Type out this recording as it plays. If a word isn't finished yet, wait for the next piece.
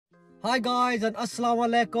Hi guys and assalamu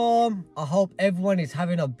alaikum. I hope everyone is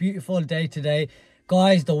having a beautiful day today.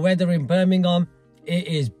 Guys, the weather in Birmingham, it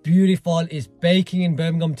is beautiful. It's baking in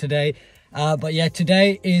Birmingham today. But yeah,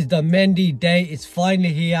 today is the Mendi day. It's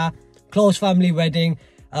finally here. Close family wedding.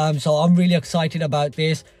 So I'm really excited about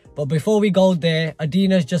this. But before we go there,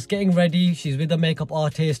 Adina's just getting ready. She's with the makeup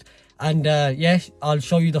artist. And yeah, I'll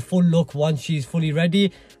show you the full look once she's fully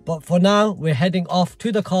ready. But for now, we're heading off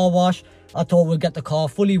to the car wash. I thought we'll get the car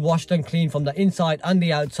fully washed and clean from the inside and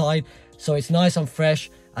the outside, so it's nice and fresh,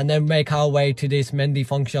 and then make our way to this Mendi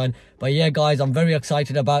function. But yeah guys, I'm very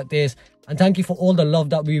excited about this, and thank you for all the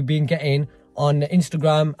love that we've been getting on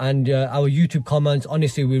Instagram and our YouTube comments.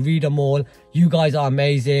 Honestly, we read them all. You guys are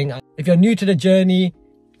amazing. If you're new to the journey,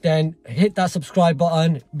 then hit that subscribe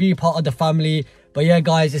button, be part of the family. But yeah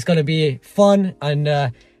guys, it's gonna be fun, and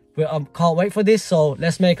I can't wait for this. So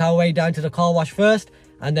let's make our way down to the car wash first,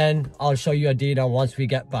 and then I'll show you Adina once we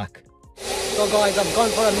get back. So guys, I've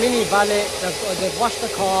gone for a mini valet. They've washed the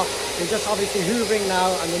car. They're just obviously hoovering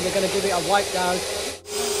now, and then they're going to give it a wipe down.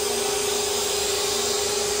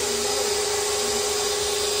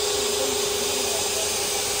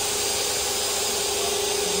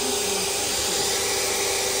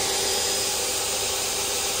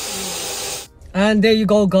 And there you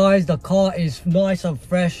go guys, the car is nice and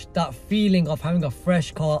fresh. That feeling of having a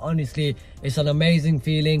fresh car, honestly, it's an amazing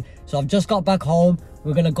feeling. So I've just got back home.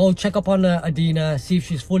 We're gonna go check up on Adina, see if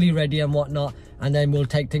she's fully ready and whatnot, and then we'll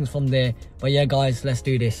take things from there. But yeah guys, let's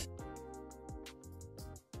do this.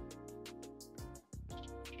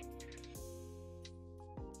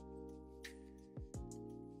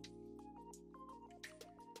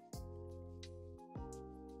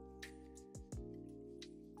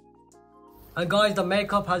 And guys, the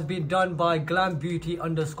makeup has been done by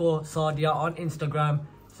glambeauty_Sadia on Instagram.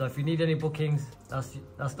 So if you need any bookings,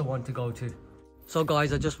 that's the one to go to. So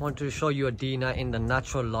guys, I just want to show you Adina in the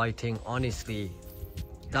natural lighting. Honestly,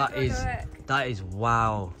 that is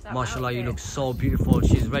wow. Mashallah, you look so beautiful.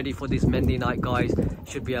 She's ready for this Mendi night, guys.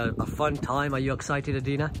 Should be a fun time. Are you excited,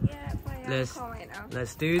 Adina? Yeah,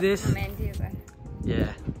 let's do this.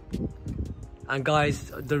 Yeah. And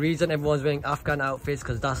guys, the reason everyone's wearing Afghan outfits,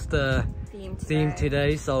 because that's the theme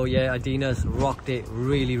today. So yeah, Adina's rocked it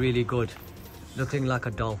really good, looking like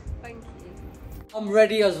a doll. Thank you. I'm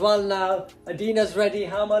ready as well now. Adina's ready.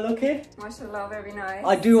 How am I looking? Mashallah, very nice.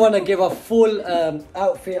 I do want to give a full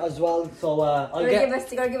outfit as well, so you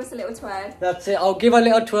gotta give us a little twirl. That's it. I'll give a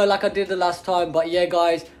little twirl like I did the last time. But yeah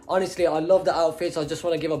guys, honestly, I love the outfits. I just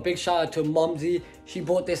want to give a big shout out to Mumsy. She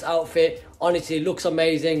bought this outfit. Honestly, it looks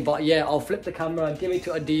amazing. But yeah, I'll flip the camera and give it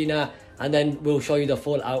to Adina, and then we'll show you the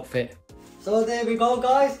full outfit. So there we go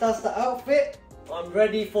guys, that's the outfit. I'm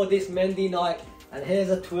ready for this Mendi night, and here's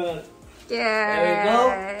a twirl.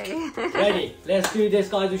 Yeah. There we go. Ready. Let's do this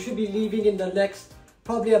guys. We should be leaving in the next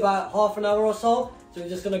probably about half an hour or so. So we're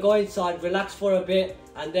just gonna go inside, relax for a bit,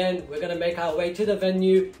 and then we're gonna make our way to the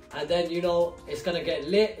venue, and then you know it's gonna get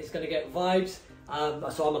lit, it's gonna get vibes.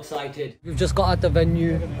 So I'm excited. We've just got at the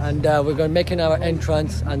venue, and we're gonna making our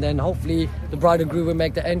entrance, and then hopefully the bride and groom will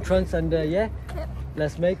make the entrance, and yeah. Yep.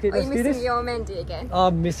 Let's make it. Are you missing your Mendi again?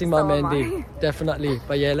 I'm missing my Mendi, definitely.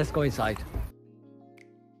 But yeah, let's go inside.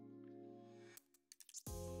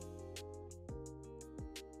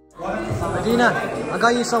 Adina, I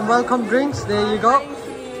got you some welcome drinks. There you go. Thank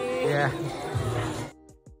you. Yeah.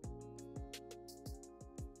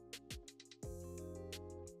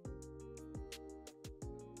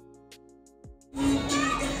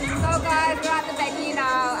 So guys, we're at the venue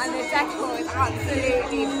now, and the decor is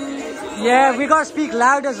absolutely. Yeah, we gotta speak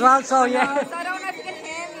loud as well, so yeah. So I don't know if you can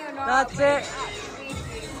hear me or not. That's it.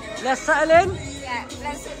 Absolutely. Let's settle in. Yeah,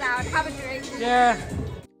 let's sit down, have a drink. Yeah.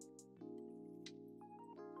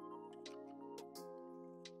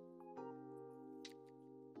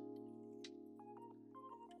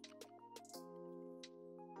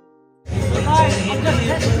 Guys, I'm just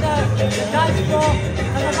testing the dance floor,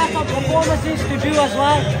 and I've got some performances to do as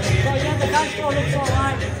well. So yeah, the dance floor looks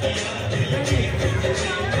alright.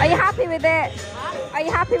 Are you happy with it? Huh? Are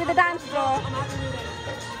you happy with the dance floor?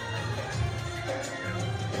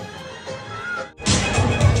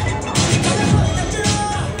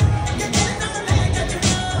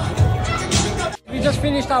 We just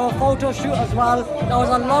finished our photo shoot as well. That was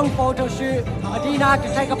a long photo shoot. Adina had to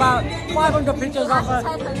take about 500 pictures of her.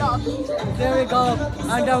 Take a lot of pictures. There we go.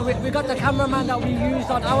 And we got the cameraman that we used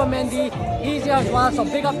on our Mendi. He's here as well, so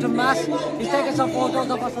big up to Mas. He's taking some photos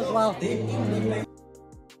of us as well.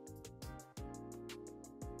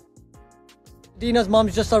 Dina's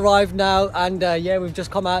mom's just arrived now, and yeah, we've just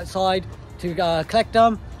come outside to collect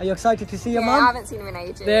them. Are you excited to see your mom? I haven't seen him in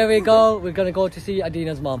ages. There we go. We're going to go to see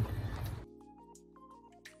Adina's mom.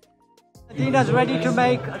 Dina's ready to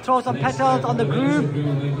throw some petals on the groove.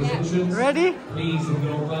 Yeah. Ready?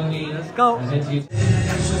 Let's go. Having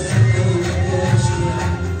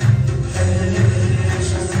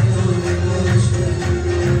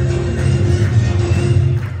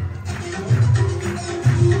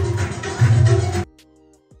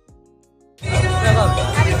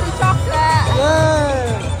some chocolate.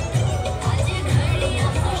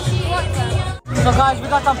 So guys, we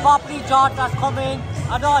got some papri chaat that's coming.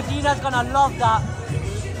 I know Adina's gonna love that.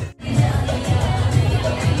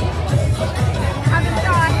 Have a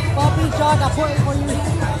try. Papri chaat, I put it for you.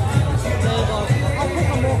 There you go. I'll put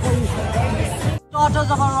some more for you. Starters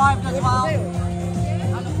have arrived as well.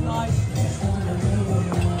 That looks nice.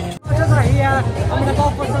 Starters are here. I'm gonna go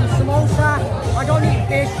for some samosa. I don't eat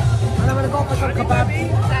fish. And I'm gonna go for some kebab. Same.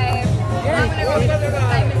 Yeah. I'm gonna go for the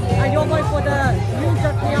same as you. And you're going for the green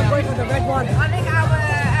chutney, I'm going for the red one. I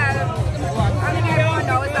think everyone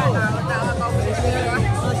knows that now. That I'll go for the green one.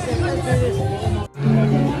 Let's do this.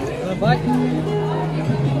 Bite.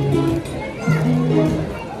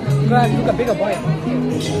 Grab, took a bigger bite. I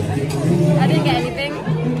didn't get anything.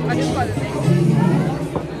 I just got the thing.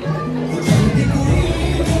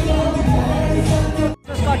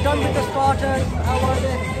 Just got done with the starters. How was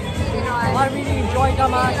it? Really nice. I really enjoyed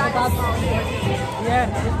them. Yeah,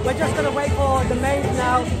 we're just gonna wait for the mains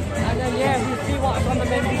now, and then yeah, we'll see what's on the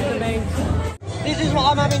menu for the mains. This is what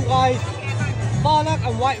I'm having, guys. Palak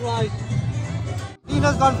and white rice.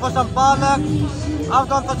 Dina's gone for some palak. I've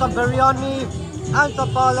gone for some biryani and some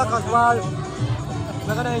palak as well.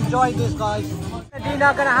 We're gonna enjoy this, guys.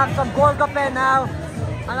 Dina gonna have some golgappe now,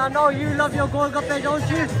 and I know you love your golgappe, don't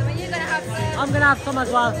you? Are you gonna have some? I'm gonna have some as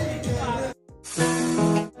well.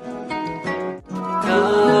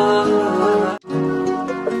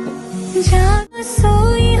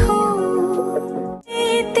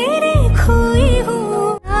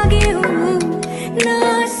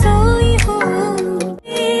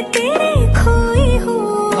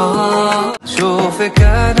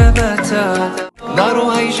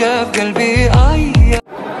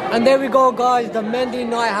 And there we go, guys, the Mendi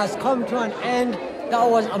night has come to an end. That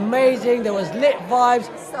was amazing. There was lit vibes,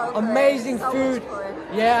 So amazing good. So food. much fun.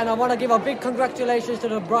 Yeah, and I want to give a big congratulations to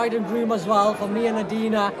the bride and groom as well, for me and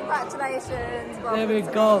Adina. Congratulations. There we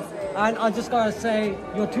go. And I just gotta say,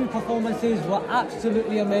 your two performances were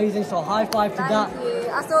absolutely amazing. So high five to that. Thank you.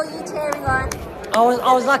 I saw you cheering on.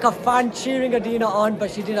 I was like a fan cheering Adina on,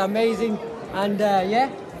 but she did amazing. And yeah,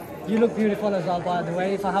 you look beautiful as well, by the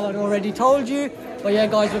way, if I haven't already told you. But yeah,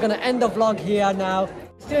 guys, we're gonna end the vlog here now.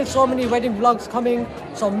 Still so many wedding vlogs coming,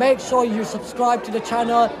 so make sure you subscribe to the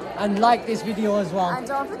channel and like this video as well. And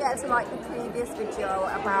don't forget to like the previous video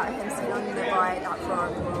about him sitting on the ride at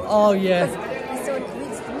front. Oh yeah. We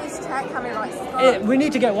need to check how many likes it's got. We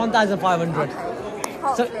need to get 1,500. Okay.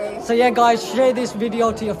 Hopefully. So yeah, guys, share this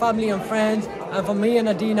video to your family and friends. And for me and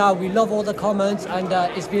Adina, we love all the comments, and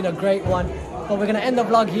it's been a great one. But we're gonna end the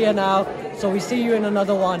vlog here now, so we see you in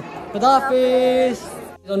another one. Khudafis.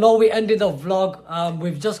 I know we ended the vlog.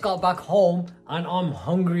 We've just got back home and I'm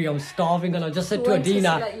hungry, I'm starving, and I just said to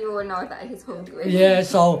Adina, to let you all know that he's hungry. yeah,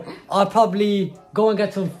 so I'll probably go and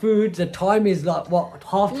get some food. The time is like, what,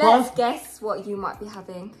 12:30? Let's guess what you might be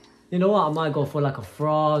having. You know what, I might go for like a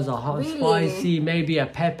fries, a hot Really? spicy, maybe a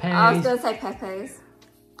Pepe's. I was going to say Pepe's.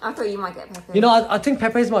 I thought you might get Pepe's. You know, I think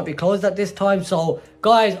Pepe's might be closed at this time. So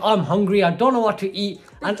guys, I'm hungry, I don't know what to eat.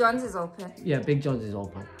 Big John's is open. Yeah, Big John's is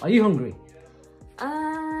open. Are you hungry?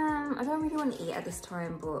 I don't really want to eat at this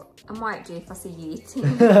time, but I might do if I see you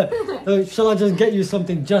eating. Shall I just get you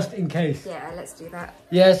something just in case? Yeah, let's do that.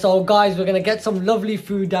 Yeah, so guys, we're gonna get some lovely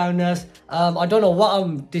food down there. I don't know what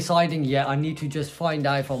I'm deciding yet. I need to just find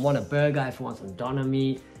out if I want a burger, if I want some doner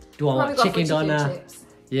meat, do I want chicken doner? Chips.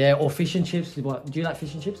 Yeah, or fish and chips. What, do you like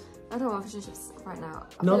fish and chips? I don't want fish and chips right now.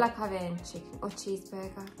 I No? feel like having chicken or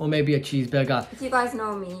cheeseburger. Or maybe a cheeseburger. If you guys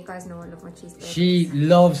know me, you guys know I love my cheeseburgers. She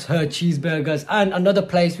loves her cheeseburgers. And another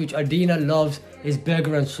place which Adina loves is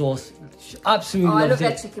Burger and Sauce. She absolutely I love loves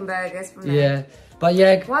their it. chicken burgers from there. Yeah, but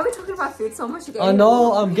yeah. Why are we talking about food so much again? I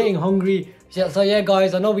know, I'm getting hungry. So yeah,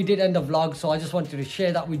 guys, I know we did end the vlog, so I just wanted to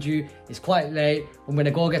share that with you. It's quite late. I'm gonna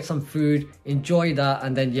go get some food, enjoy that,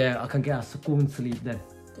 and then yeah, I can get a sukoon sleep then.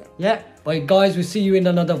 Yeah, but guys, we'll see you in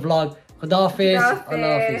another vlog. Khudafis.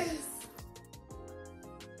 Allah Hafiz.